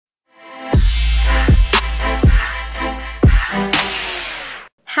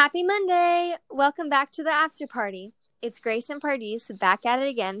Happy Monday! Welcome back to the after party. It's Grace and Pardis back at it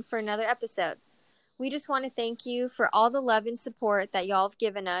again for another episode. We just want to thank you for all the love and support that y'all have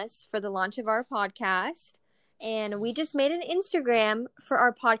given us for the launch of our podcast. And we just made an Instagram for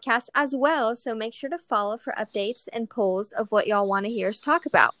our podcast as well, so make sure to follow for updates and polls of what y'all want to hear us talk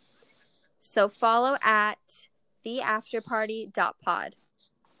about. So follow at theafterparty.pod.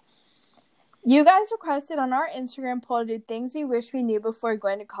 You guys requested on our Instagram poll to do things we wish we knew before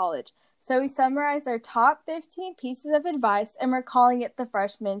going to college. So we summarized our top 15 pieces of advice, and we're calling it the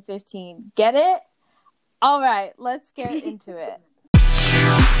Freshman 15. Get it? All right, let's get into it.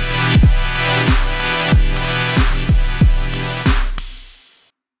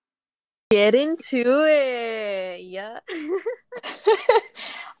 Get into it. Yeah.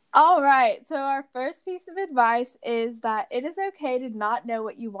 All right, so our first piece of advice is that it is okay to not know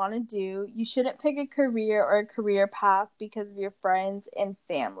what you want to do. You shouldn't pick a career or a career path because of your friends and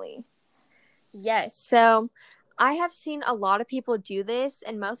family. Yes, so I have seen a lot of people do this,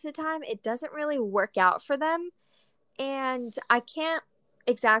 and most of the time it doesn't really work out for them. And I can't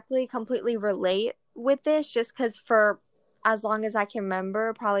exactly completely relate with this just because for as long as I can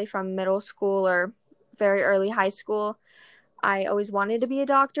remember, probably from middle school or very early high school, I always wanted to be a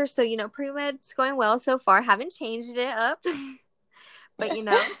doctor. So, pre-med's going well so far. Haven't changed it up. But,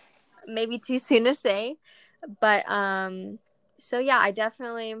 maybe too soon to say. But, so yeah, I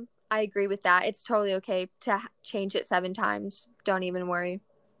agree with that. It's totally okay to change it 7 times. Don't even worry.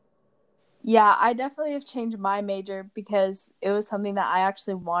 Yeah, I definitely have changed my major because it was something that I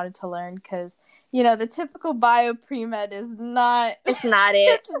actually wanted to learn because, the typical bio pre-med is not... It's not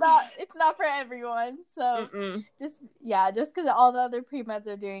it. It's not for everyone. So, just because all the other pre-meds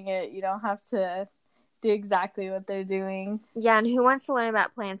are doing it, you don't have to do exactly what they're doing. Yeah, and who wants to learn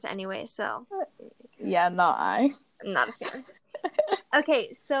about plants anyway, so... Yeah, not I. Not a fan.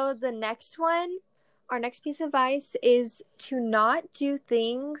 Okay, so the next one, our next piece of advice is to not do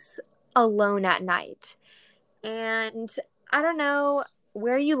things alone at night. And I don't know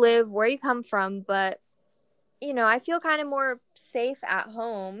where you live, where you come from, but I feel kind of more safe at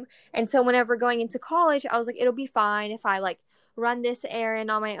home. And so whenever going into college, I was like, it'll be fine if I run this errand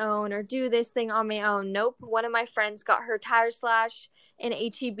on my own or do this thing on my own. Nope. One of my friends got her tire slashed in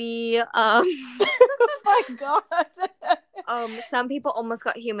HEB. Oh my God. Some people almost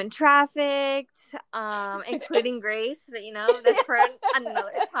got human trafficked, including Grace, but that's for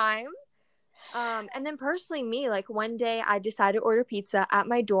another time. And then personally me, one day I decided to order pizza at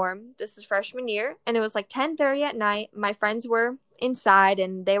my dorm. This is freshman year, and it was 10:30 at night. My friends were inside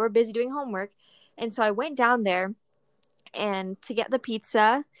and they were busy doing homework. And so I went down there and to get the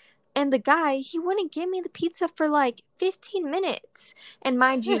pizza, and the guy, he wouldn't give me the pizza for 15 minutes. And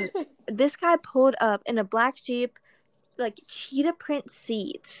mind you, this guy pulled up in a black Jeep, cheetah print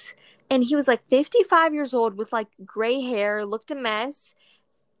seats. And he was 55 years old with gray hair, looked a mess.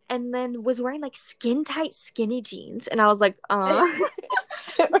 And then was wearing skin tight skinny jeans. And I was like,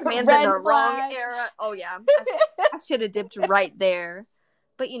 this man's in the wrong era. Oh yeah. I should have dipped right there.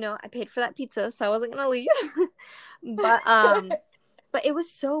 But I paid for that pizza, so I wasn't gonna leave. But it was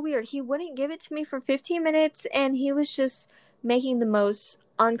so weird. He wouldn't give it to me for 15 minutes, and he was just making the most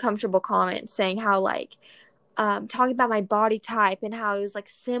uncomfortable comments, saying how talking about my body type and how it was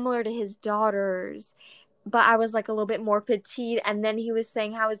similar to his daughter's. But I was a little bit more petite, and then he was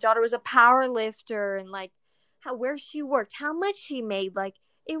saying how his daughter was a power lifter and where she worked, how much she made.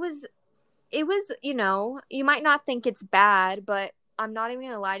 It was you might not think it's bad, but I'm not even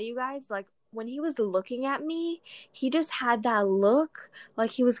gonna lie to you guys, when he was looking at me, he just had that look like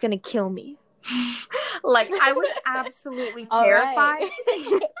he was gonna kill me. I was absolutely terrified.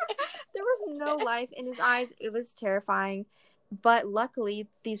 Right. There was no life in his eyes. It was terrifying. But luckily,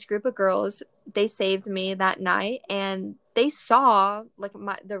 these group of girls, they saved me that night, and they saw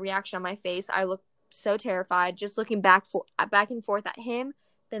the reaction on my face. I looked so terrified, just looking back and forth at him,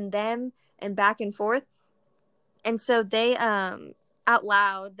 then them, and back and forth. And so they out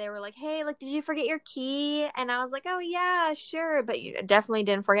loud, they were like, "Hey, did you forget your key?" And I was like, "Oh yeah, sure," but you definitely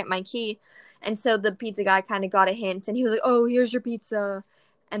didn't forget my key. And so the pizza guy kind of got a hint, and he was like, "Oh, here's your pizza."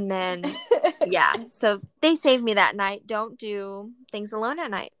 And then, yeah, so they saved me that night. Don't do things alone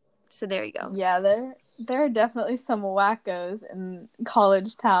at night. So there you go. Yeah, there are definitely some wackos in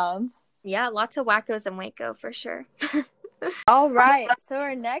college towns. Yeah, lots of wackos in Waco for sure. All right, so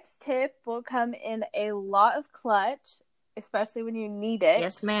our next tip will come in a lot of clutch, especially when you need it.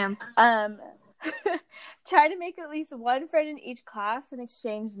 Yes, ma'am. Try to make at least one friend in each class and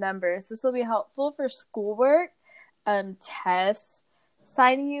exchange numbers. This will be helpful for schoolwork, tests,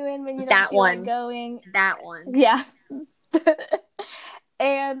 signing you in when you don't feel like going. That one. Yeah.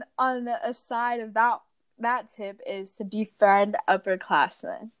 And on the aside of that tip is to befriend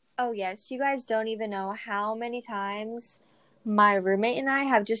upperclassmen. Oh, yes. You guys don't even know how many times my roommate and I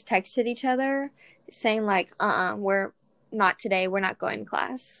have just texted each other saying, like, we're not today. We're not going to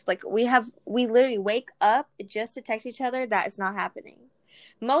class. Like, we literally wake up just to text each other. That is not happening.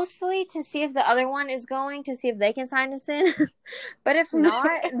 Mostly to see if the other one is going, to see if they can sign us in. But if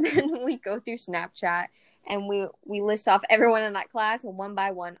not, then we go through Snapchat and we list off everyone in that class one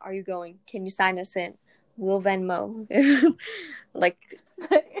by one. Are you going? Can you sign us in? We'll Venmo. Like,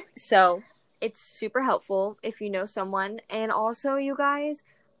 so it's super helpful if you know someone. And also, you guys,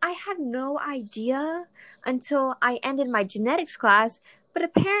 I had no idea until I ended my genetics class, but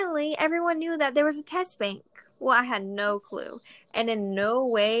apparently everyone knew that there was a test bank. Well, I had no clue. And in no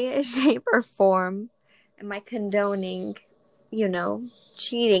way, shape, or form am I condoning,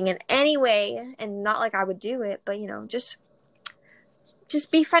 cheating in any way. And not like I would do it, but, just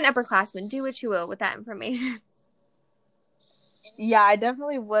befriend upperclassmen. Do what you will with that information. Yeah, I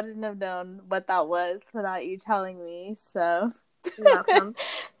definitely wouldn't have known what that was without you telling me, so. You're welcome.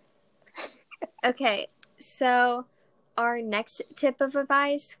 Okay, so our next tip of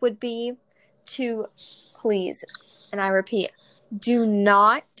advice would be to please, and I repeat, do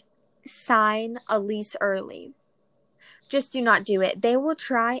not sign a lease early. Just do not do it. They will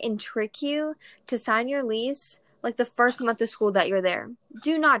try and trick you to sign your lease like the first month of school that you're there.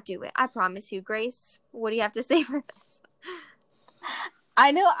 Do not do it. I promise you. Grace, what do you have to say for this?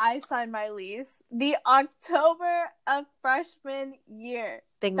 I know I signed my lease the October of freshman year.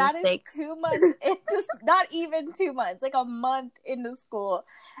 Big mistakes. That is 2 months into, not even 2 months, like a month into school.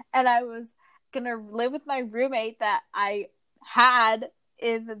 And I was going to live with my roommate that I had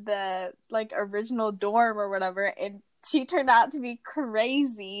in the like original dorm or whatever. And she turned out to be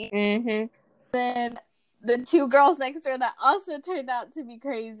crazy. Mm-hmm. Then the 2 girls next door that also turned out to be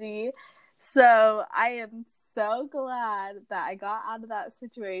crazy. So I am so glad that I got out of that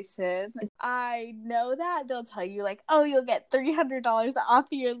situation. I know that they'll tell you like, oh, you'll get $300 off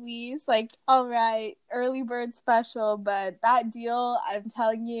your lease. Like, all right, early bird special. But that deal, I'm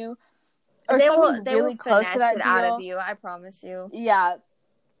telling you, or they something will really close to that it deal out of you. I promise you. Yeah.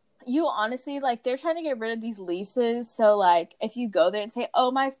 You honestly, like, they're trying to get rid of these leases. So, like, if you go there and say,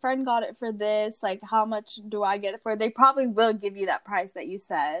 oh, my friend got it for this, like, how much do I get it for? They probably will give you that price that you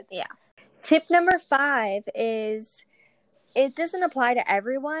said. Yeah. Tip number 5 is, it doesn't apply to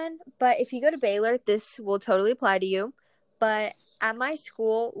everyone, but if you go to Baylor, this will totally apply to you. But at my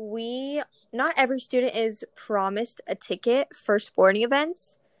school, not every student is promised a ticket for sporting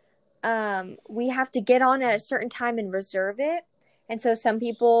events. We have to get on at a certain time and reserve it. And so some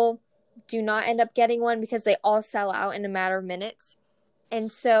people do not end up getting one because they all sell out in a matter of minutes.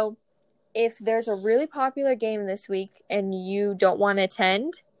 And so if there's a really popular game this week and you don't want to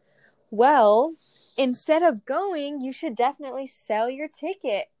attend, well, instead of going, you should definitely sell your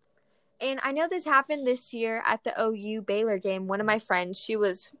ticket. And I know this happened this year at the OU Baylor game. One of my friends, she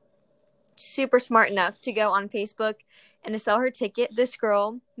was super smart enough to go on Facebook and to sell her ticket. This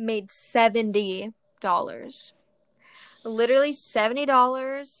girl made $70. Literally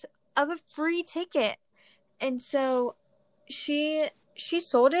 $70 of a free ticket. And so she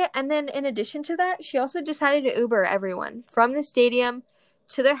sold it. And then in addition to that, she also decided to Uber everyone from the stadium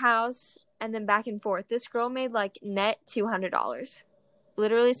to their house and then back and forth. This girl made like net $200.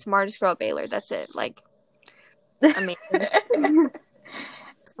 Literally smartest girl at Baylor. That's it. Like, amazing.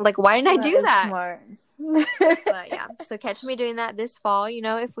 Like, why didn't I do that? Smart. But yeah, so catch me doing that this fall.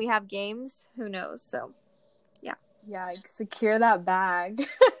 If we have games, who knows? So yeah. Yeah, secure that bag.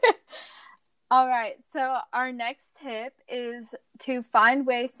 All right, so our next tip is to find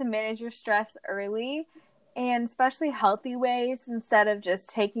ways to manage your stress early, and especially healthy ways instead of just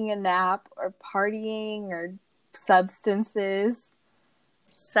taking a nap or partying or substances.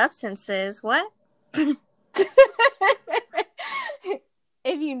 Substances? What? If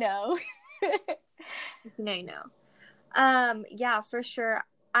you know. If you know, you know. Yeah, for sure.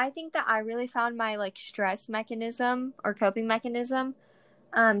 I think that I really found my like stress mechanism or coping mechanism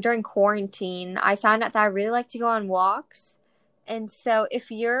during quarantine. I found out that I really like to go on walks. And so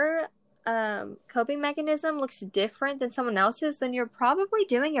if your coping mechanism looks different than someone else's, then you're probably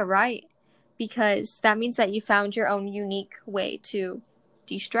doing it right, because that means that you found your own unique way to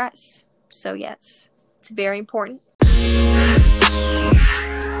de-stress. So yes, it's very important.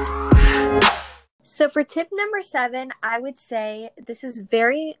 So for tip number 7, I would say this is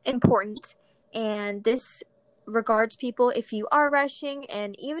very important, and this regards people if you are rushing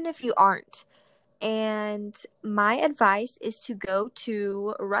and even if you aren't. And my advice is to go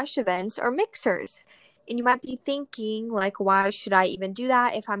to rush events or mixers. And you might be thinking, like, why should I even do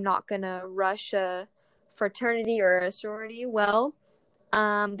that if I'm not going to rush a fraternity or a sorority? Well,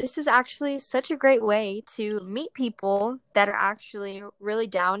 this is actually such a great way to meet people that are actually really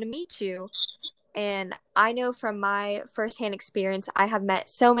down to meet you. And I know from my firsthand experience, I have met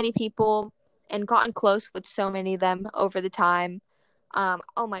so many people and gotten close with so many of them over the time.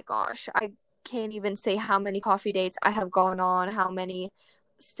 Oh my gosh, I can't even say how many coffee dates I have gone on, how many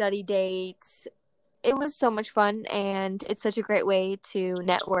study dates. It was so much fun, and it's such a great way to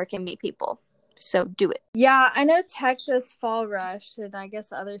network and meet people. So do it. Yeah, I know Tech does Fall Rush, and I guess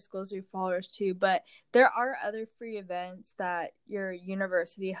other schools do Fall Rush too, but there are other free events that your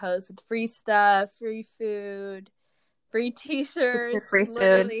university hosts with free stuff, free food, free t-shirts, Free food.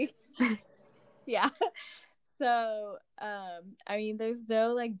 literally. Yeah. So, I mean, there's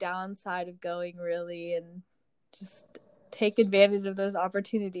no like downside of going really, and just take advantage of those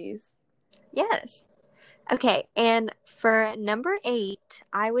opportunities. Yes. Okay, and for number 8,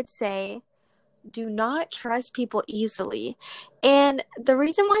 I would say do not trust people easily. And the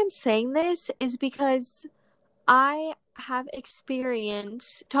reason why I'm saying this is because I have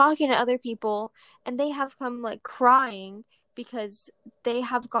experience talking to other people, and they have come like crying because they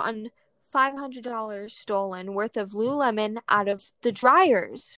have gotten $500 stolen worth of Lululemon out of the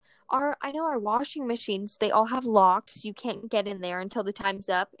dryers. I know our washing machines, they all have locks. You can't get in there until the time's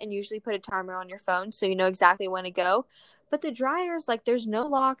up, and usually put a timer on your phone so you know exactly when to go. But the dryers, like, there's no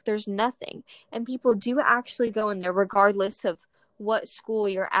lock, there's nothing. And people do actually go in there regardless of what school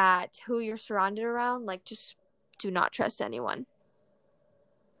you're at, who you're surrounded around. Like, just do not trust anyone.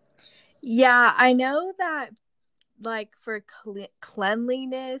 Yeah, I know that like for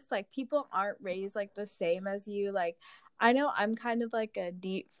cleanliness, like people aren't raised like the same as you. Like I know I'm kind of like a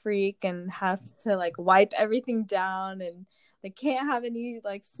neat freak and have to like wipe everything down, and like can't have any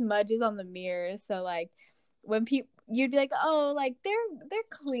like smudges on the mirrors. So like when people, you'd be like, oh, like they're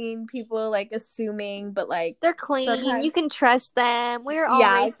clean people, like assuming, but like they're clean, sometimes you can trust them, we're all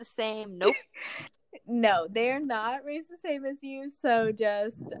raised the same. Nope. No, they're not raised the same as you, so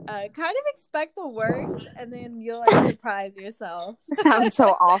just kind of expect the worst, and then you'll like surprise yourself. Sounds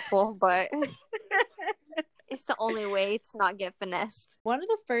so awful, but it's the only way to not get finessed. One of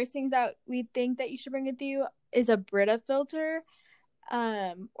the first things that we think that you should bring with you is a Brita filter,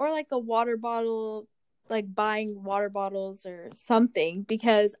 or like a water bottle, like buying water bottles or something,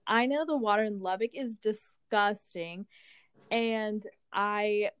 because I know the water in Lubbock is disgusting, and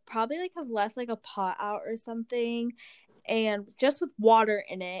I probably like have left like a pot out or something, and just with water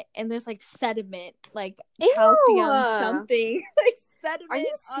in it, and there's like sediment, like Ew. calcium something, like sediment. Are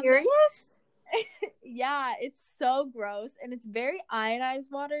you serious? Yeah, it's so gross, and it's very ionized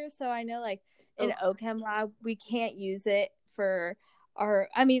water. So I know like in OChem lab we can't use it for our.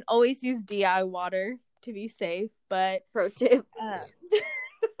 I mean, always use DI water to be safe, but Pro tip.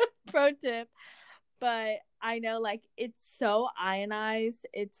 Pro tip. But I know like it's so ionized,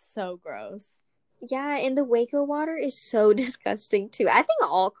 it's so gross. Yeah, and the Waco water is so disgusting too. I think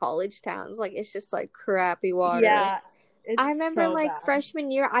all college towns, like, it's just like crappy water. Yeah, I remember so like bad.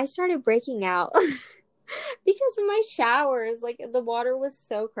 freshman year, I started breaking out because of my showers. Like, the water was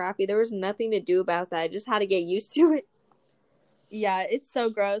so crappy. There was nothing to do about that. I just had to get used to it. Yeah, it's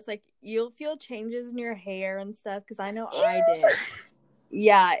so gross. Like you'll feel changes in your hair and stuff, because I know Ew. I did.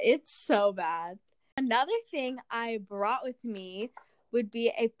 Yeah, it's so bad. Another thing I brought with me would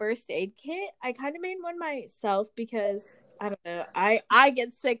be a first aid kit. I kind of made one myself because I don't know, I get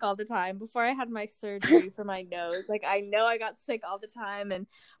sick all the time. Before I had my surgery for my nose, like I know I got sick all the time, and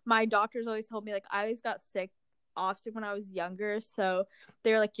my doctors always told me like I always got sick often when I was younger, so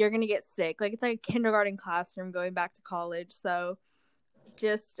they're like, you're gonna get sick. Like it's like a kindergarten classroom going back to college. So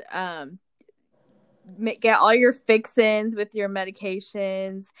just get all your fix-ins with your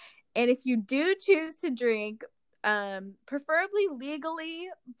medications. And if you do choose to drink, preferably legally,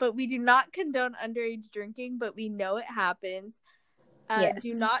 but we do not condone underage drinking, but we know it happens. Yes.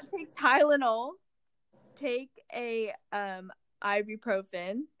 Do not take Tylenol. Take a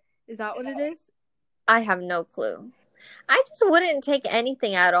ibuprofen. Is that what it is? I have no clue. I just wouldn't take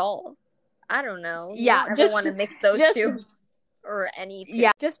anything at all. I don't know. Yeah, you don't ever want to mix those two or any two.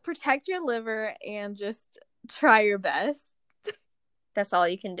 Yeah, just protect your liver and just try your best. That's all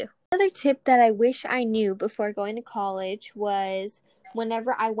you can do. Another tip that I wish I knew before going to college was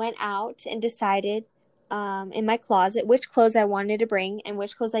whenever I went out and decided in my closet which clothes I wanted to bring and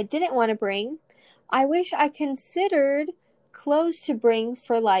which clothes I didn't want to bring, I wish I considered clothes to bring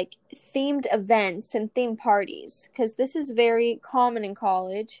for like themed events and themed parties, because this is very common in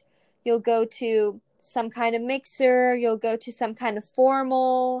college. You'll go to some kind of mixer, you'll go to some kind of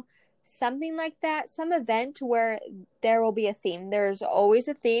formal something like that, some event where there will be a theme. There's always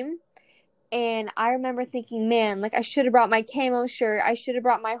a theme. And I remember thinking, man, like I should have brought my camo shirt. I should have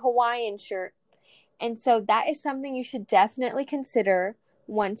brought my Hawaiian shirt. And so that is something you should definitely consider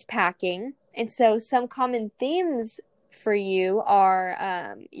once packing. And so some common themes for you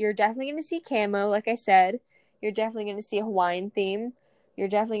are you're definitely going to see camo, like I said. You're definitely going to see a Hawaiian theme. You're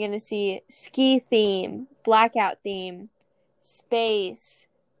definitely going to see ski theme, blackout theme, space,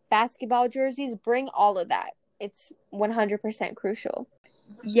 basketball jerseys. Bring all of that. It's 100% crucial.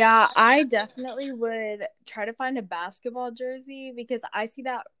 Yeah, I definitely would try to find a basketball jersey because I see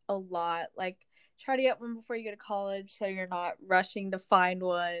that a lot. Like, try to get one before you go to college so you're not rushing to find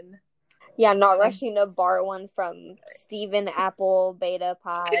one. Yeah, not rushing to borrow one from Stephen Apple Beta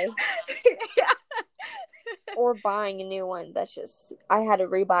Pie. Yeah. Or buying a new one. That's just, I had to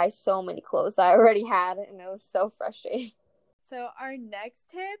rebuy so many clothes I already had, and it was so frustrating. So our next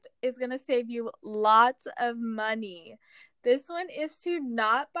tip is going to save you lots of money. This one is to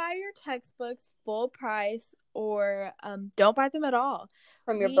not buy your textbooks full price or don't buy them at all.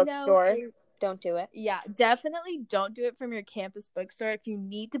 From your bookstore, don't do it. Yeah, definitely don't do it from your campus bookstore. If you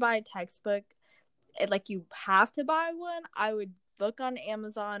need to buy a textbook, like you have to buy one, I would look on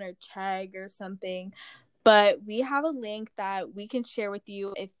Amazon or Chegg or something. But we have a link that we can share with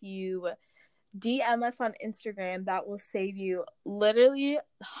you if you DM us on Instagram. That will save you literally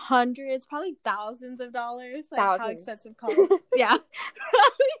hundreds, probably thousands of dollars. Like thousands. How expensive college? Yeah.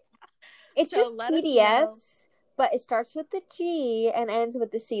 It's so just PDFs, but it starts with the G and ends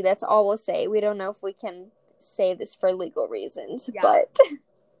with the C. That's all we'll say. We don't know if we can say this for legal reasons, but...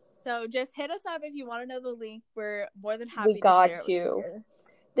 So just hit us up if you want to know the link. We're more than happy to share it with you.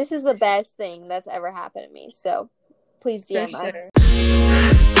 This is the best thing that's ever happened to me. So please DM us.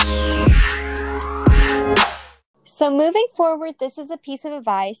 So moving forward, this is a piece of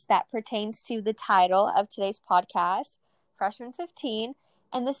advice that pertains to the title of today's podcast, Freshman 15,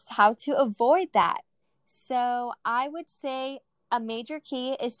 and this is how to avoid that. So I would say a major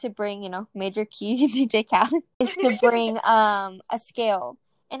key is to bring, major key, DJ Khaled, is to bring a scale.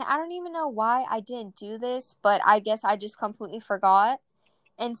 And I don't even know why I didn't do this, but I guess I just completely forgot.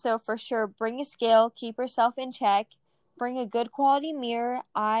 And so for sure, bring a scale, keep yourself in check, bring a good quality mirror.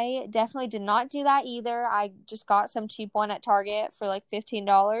 I definitely did not do that either. I just got some cheap one at Target for like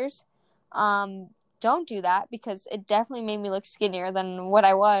 $15. Don't do that because it definitely made me look skinnier than what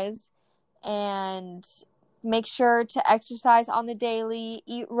I was. And make sure to exercise on the daily,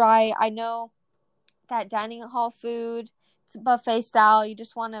 eat right. I know that dining hall food, it's buffet style. You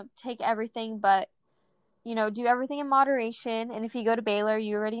just want to take everything, but do everything in moderation. And if you go to Baylor,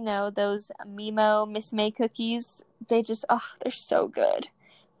 you already know those Mimo Miss May cookies. They're so good.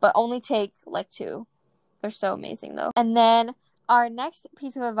 But only take like 2. They're so amazing though. And then our next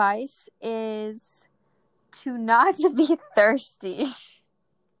piece of advice is to not be thirsty.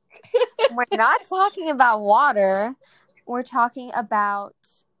 We're not talking about water. We're talking about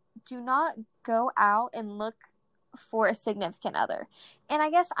do not go out and look for a significant other. And I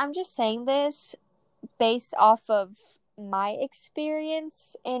guess I'm just saying this based off of my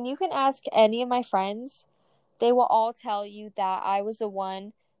experience, and you can ask any of my friends. They will all tell you that I was the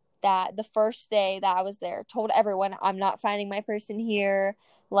one that the first day that I was there told everyone I'm not finding my person here.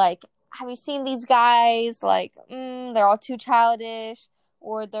 Like, have you seen these guys? Like, they're all too childish,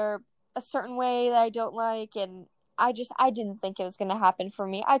 or they're a certain way that I don't like. And I didn't think it was going to happen for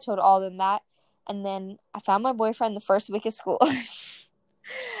me. I told all of them that. And then I found my boyfriend the first week of school.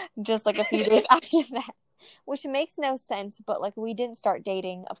 Just like a few days after that, which makes no sense, but like we didn't start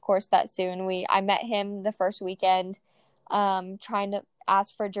dating, of course, that soon. I met him the first weekend, trying to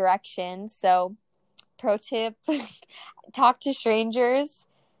ask for directions. So pro tip, talk to strangers,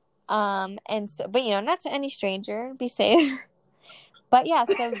 but not to any stranger, be safe. But yeah,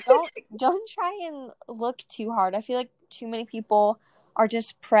 so don't try and look too hard. I feel like too many people are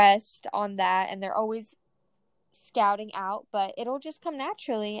just pressed on that, and they're always scouting out, but it'll just come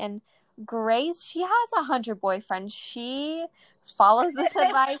naturally. And Grace, she has 100 boyfriends. She follows this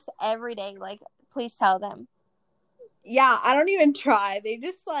advice every day. Like, please tell them. Yeah, I don't even try. They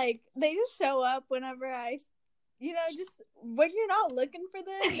just show up whenever just when you're not looking for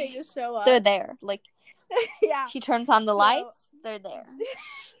them, they just show up. They're there. Like, yeah. She turns on the lights, they're there.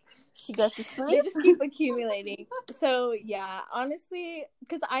 She goes to sleep. They just keep accumulating. So, yeah, honestly,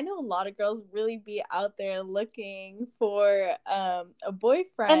 because I know a lot of girls really be out there looking for a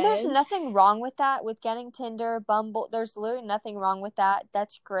boyfriend. And there's nothing wrong with that, with getting Tinder, Bumble. There's literally nothing wrong with that.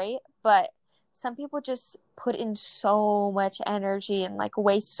 That's great. But some people just put in so much energy and, like,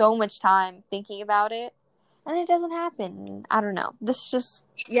 waste so much time thinking about it. and it doesn't happen. I don't know. This just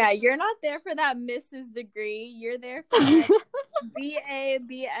Yeah, you're not there for that Mrs. degree. You're there for that BA,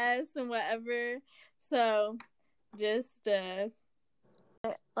 BS, and whatever. So just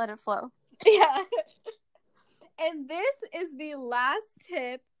let it flow. yeah. And this is the last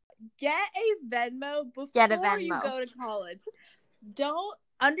tip. Get a Venmo before you go to college. Don't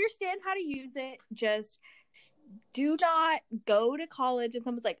understand how to use it. Just do not go to college and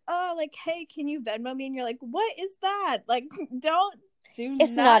someone's like, oh, like, hey, can you Venmo me? And you're like, what is that? Like,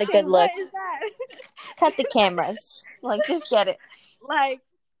 It's not a good look. What is that? Cut the cameras. Like, just get it. Like,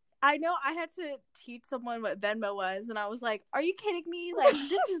 I know I had to teach someone what Venmo was, and I was like, are you kidding me? Like,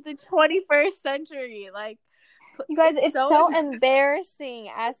 this is the 21st century. Like, you guys, it's so embarrassing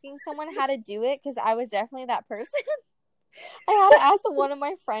asking someone how to do it, because I was definitely that person. I had to ask one of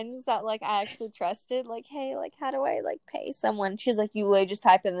my friends that, like, I actually trusted, like, hey, like, how do I, like, pay someone? She's like, you literally just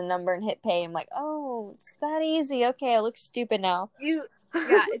type in the number and hit pay. I'm like, oh, it's that easy. Okay, I look stupid now. Yeah,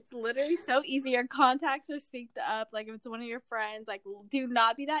 it's literally so easy. Your contacts are synced up. Like, if it's one of your friends, like, do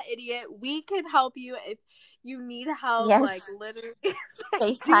not be that idiot. We can help you if you need help. Yes. Like, literally,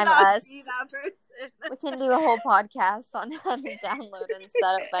 FaceTime us. We can do a whole podcast on how to download and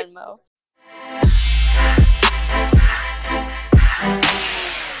set up Venmo.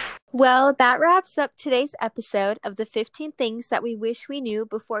 Well, that wraps up today's episode of the 15 things that we wish we knew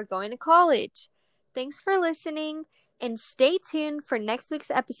before going to college. Thanks for listening, and stay tuned for next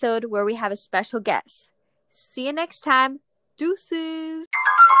week's episode where we have a special guest. See you next time. Deuces!